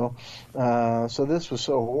Jews. So this was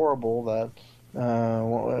so horrible that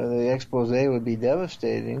the expose would be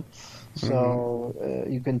devastating. So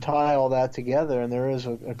you can tie all that together, and there is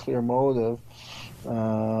a clear motive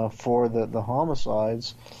for the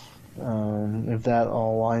homicides. If that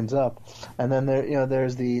all lines up, and then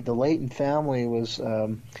there's the Leighton family was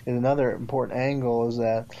another important angle, is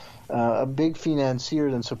that a big financier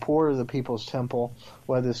and supporter of the People's Temple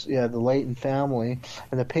was the Leighton family,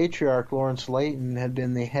 and the patriarch Lawrence Leighton had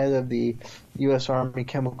been the head of the U.S. Army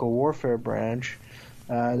Chemical Warfare Branch,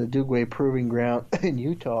 the Dugway Proving Ground in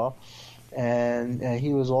Utah. And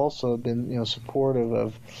he was also been supportive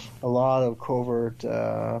of a lot of covert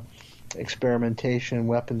experimentation,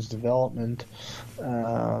 weapons development.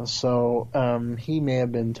 So he may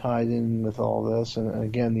have been tied in with all this, and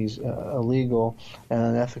again, these illegal and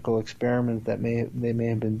unethical experiments that they may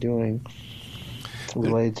have been doing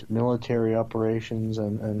related to military operations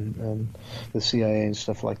and the CIA and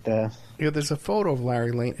stuff like that. There's a photo of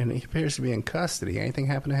Larry Leighton, and he appears to be in custody. Anything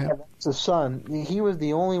happened to him? That's the son. He was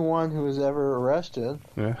the only one who was ever arrested.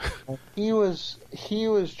 Yeah. He was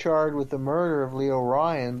charged with the murder of Leo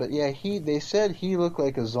Ryan, but they said he looked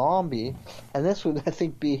like a zombie, and this would, I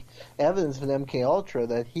think, be evidence of MKUltra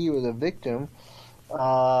that he was a victim,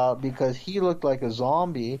 because he looked like a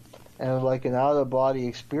zombie and like an out-of-body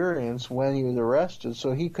experience when he was arrested.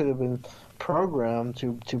 So he could have been program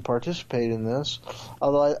to participate in this.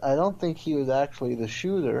 Although I don't think he was actually the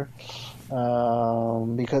shooter,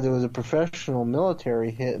 because it was a professional military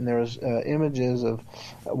hit, and there was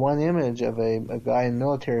one image of a guy in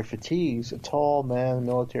military fatigues, a tall man in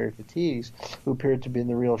military fatigues, who appeared to be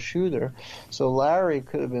the real shooter. So Larry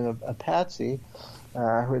could have been a patsy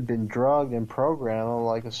who had been drugged and programmed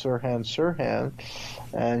like a Sirhan,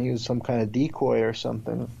 and he was some kind of decoy or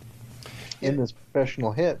something in this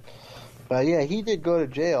professional hit. But yeah, he did go to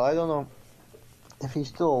jail. I don't know if he's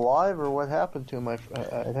still alive or what happened to him. I'd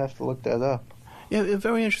have to look that up. Yeah,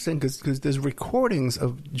 very interesting because there's recordings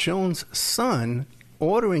of Jones' son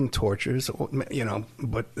ordering tortures,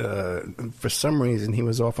 but for some reason he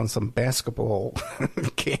was off on some basketball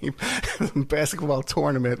game, basketball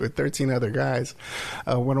tournament with 13 other guys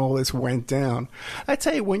when all this went down. I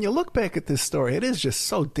tell you, when you look back at this story, it is just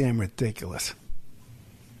so damn ridiculous.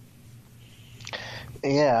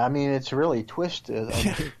 Yeah, I mean, it's really twisted.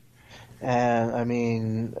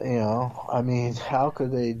 And how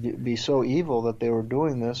could they be so evil that they were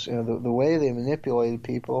doing this? The way they manipulated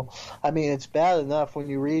people. I mean, it's bad enough when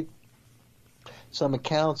you read some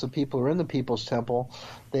accounts of people who are in the People's Temple.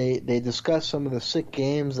 They discuss some of the sick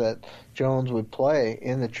games that Jones would play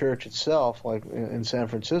in the church itself, like in San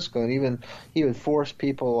Francisco, and even he would force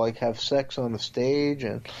people like have sex on the stage,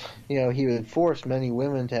 and he would force many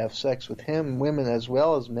women to have sex with him, women as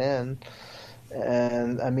well as men.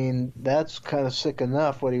 And I mean, that's kind of sick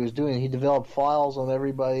enough what he was doing. He developed files on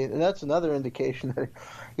everybody, and that's another indication that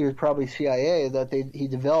he was probably CIA. That he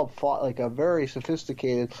developed like a very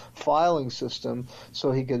sophisticated filing system,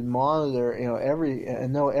 so he could monitor,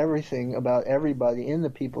 and know everything about everybody in the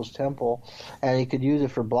People's Temple, and he could use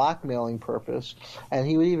it for blackmailing purpose. And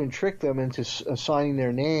he would even trick them into signing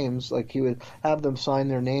their names. Like he would have them sign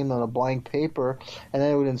their name on a blank paper, and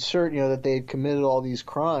then it would insert, that they had committed all these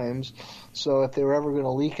crimes. So if they were ever going to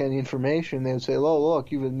leak any information, they would say, "Oh,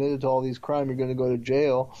 look, you've admitted to all these crimes. You're going to go to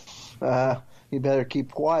jail. You better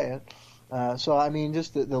keep quiet." So, I mean,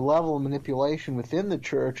 just the level of manipulation within the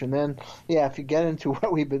church. And then, if you get into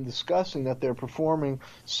what we've been discussing, that they're performing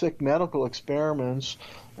sick medical experiments,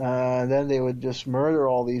 then they would just murder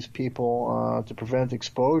all these people to prevent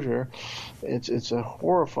exposure. It's a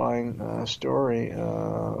horrifying story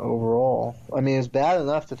overall. I mean, it's bad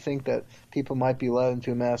enough to think that people might be led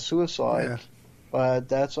into mass suicide. Yeah. But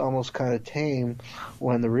that's almost kind of tame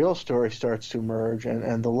when the real story starts to emerge,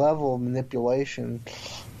 and the level of manipulation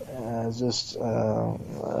is just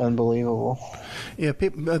unbelievable. Yeah,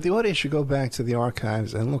 the audience should go back to the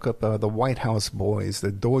archives and look up the White House Boys,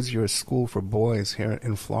 the Dozier School for Boys here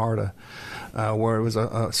in Florida, where it was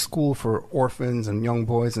a school for orphans and young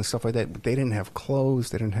boys and stuff like that. They didn't have clothes.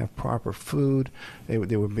 They didn't have proper food.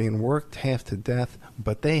 They were being worked half to death,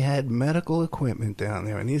 but they had medical equipment down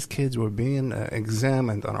there, and these kids were being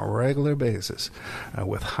examined on a regular basis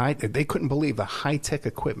with they couldn't believe the high-tech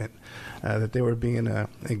equipment that they were being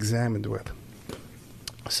examined with.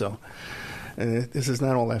 So this is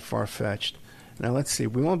not all that far-fetched. Now, let's see.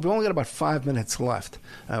 We've only got about 5 minutes left.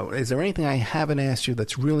 Is there anything I haven't asked you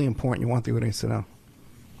that's really important you want the audience to know?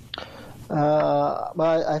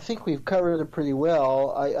 But I think we've covered it pretty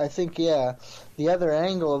well. I think, the other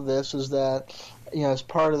angle of this is that, as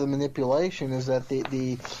part of the manipulation, is that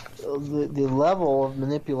the level of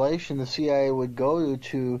manipulation the CIA would go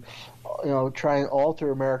to try and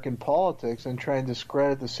alter American politics and try and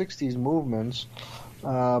discredit the 60s movements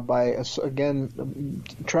by, again,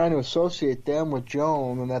 trying to associate them with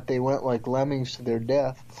Joan, and that they went like lemmings to their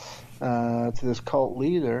death to this cult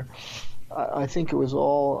leader. I think it was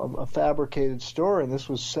all a fabricated story, and this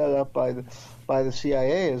was set up by the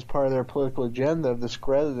CIA as part of their political agenda of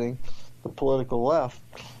discrediting the political left.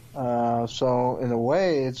 So in a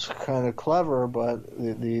way, it's kind of clever, but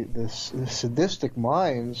the sadistic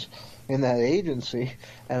minds in that agency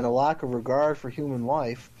and a lack of regard for human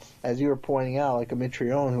life, as you were pointing out, like a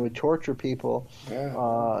Mitrione who would torture people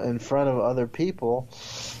in front of other people.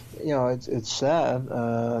 It's sad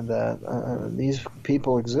that these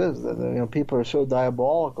people exist. That people are so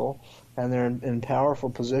diabolical, and they're in powerful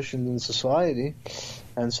positions in society,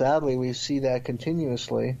 and sadly we see that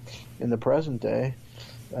continuously in the present day.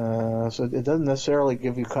 So it doesn't necessarily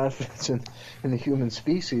give you confidence in the human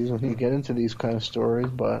species when you get into these kind of stories,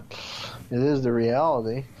 but it is the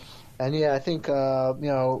reality. And I think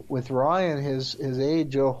with Ryan, his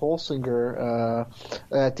aide Joe Holsinger,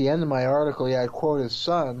 at the end of my article, I quote his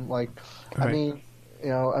son. Like, right.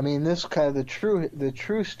 I mean, this kind of the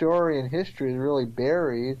true story in history is really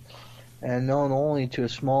buried and known only to a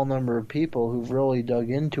small number of people who've really dug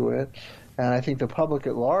into it. And I think the public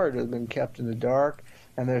at large has been kept in the dark.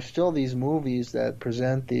 and there's still these movies that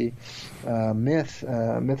present the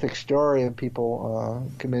mythic story of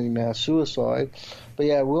people committing mass suicide. But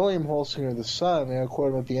yeah, William Holsinger, the son, I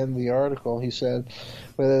quote him at the end of the article, he said,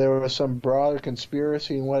 whether there was some broader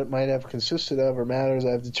conspiracy and what it might have consisted of are matters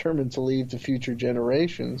I've determined to leave to future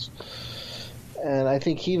generations. And I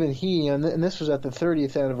think even he, and this was at the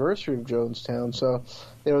 30th anniversary of Jonestown, so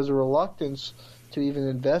there was a reluctance to even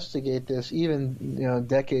investigate this, even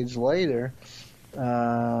decades later,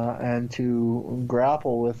 and to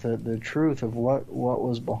grapple with the truth of what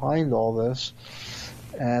was behind all this.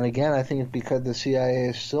 And again, I think it's because the CIA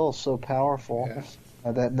is still so powerful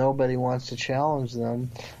that nobody wants to challenge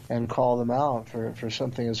them and call them out for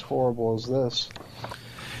something as horrible as this.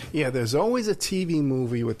 Yeah, there's always a TV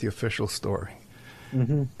movie with the official story.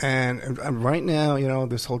 Mm-hmm. And right now,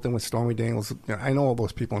 this whole thing with Stormy Daniels, I know all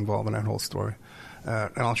those people involved in that whole story.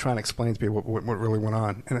 And I'll try and explain to people what really went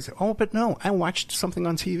on. And I say, oh, but no, I watched something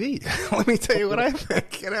on TV. Let me tell you what I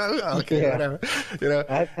think. Okay, whatever.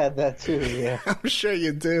 I've had that too. Yeah, I'm sure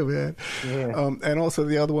you do, man. Yeah. And also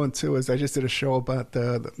the other one too is I just did a show about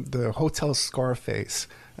the Hotel Scarface.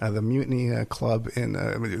 The Mutiny Club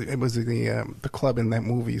it was the club in that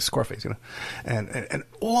movie Scarface, and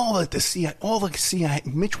all of the CIA,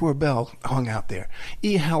 Mitch Werbel hung out there,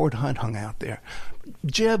 E. Howard Hunt hung out there,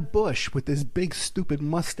 Jeb Bush with this big stupid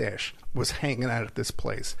mustache was hanging out at this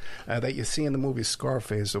place that you see in the movie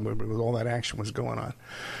Scarface, where all that action was going on.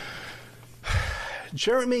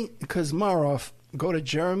 Jeremy Kuzmarov, go to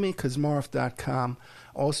jeremykuzmarov.com.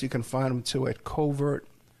 Also, you can find him too at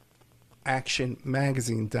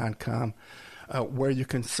covertactionmagazine.com, where you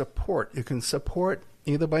can support. You can support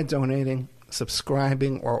either by donating,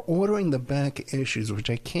 subscribing, or ordering the back issues, which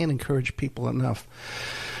I can't encourage people enough.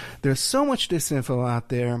 There's so much disinfo out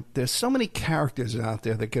there. There's so many characters out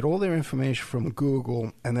there that get all their information from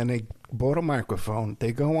Google, and then they bought a microphone,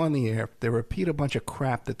 they go on the air, they repeat a bunch of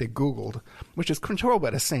crap that they Googled, which is controlled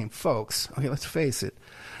by the same folks. Okay, let's face it.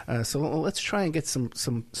 So let's try and get some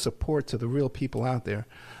support to the real people out there.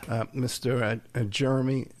 Mr.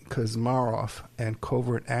 Jeremy Kuzmarov and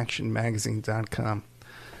covertactionmagazine.com.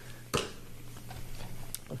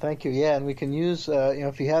 Thank you. Yeah, and we can use,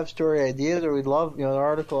 if you have story ideas, or we'd love, an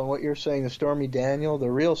article on what you're saying, the Stormy Daniel, the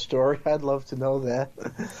real story. I'd love to know that.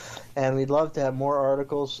 And we'd love to have more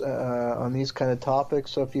articles on these kind of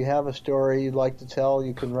topics. So if you have a story you'd like to tell,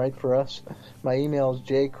 you can write for us. My email is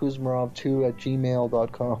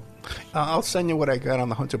jkuzmarov2@gmail.com. I'll send you what I got on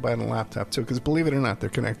the Hunter Biden laptop, too, because believe it or not,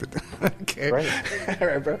 they're connected. Okay. Right. All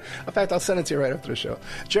right, bro. In fact, I'll send it to you right after the show.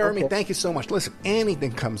 Jeremy, Thank you so much. Listen,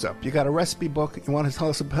 anything comes up. You got a recipe book you want to tell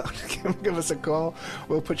us about, give us a call.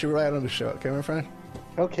 We'll put you right on the show. Okay, my friend?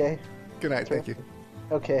 Okay. Good night. Thank you.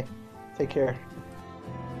 Okay. Take care.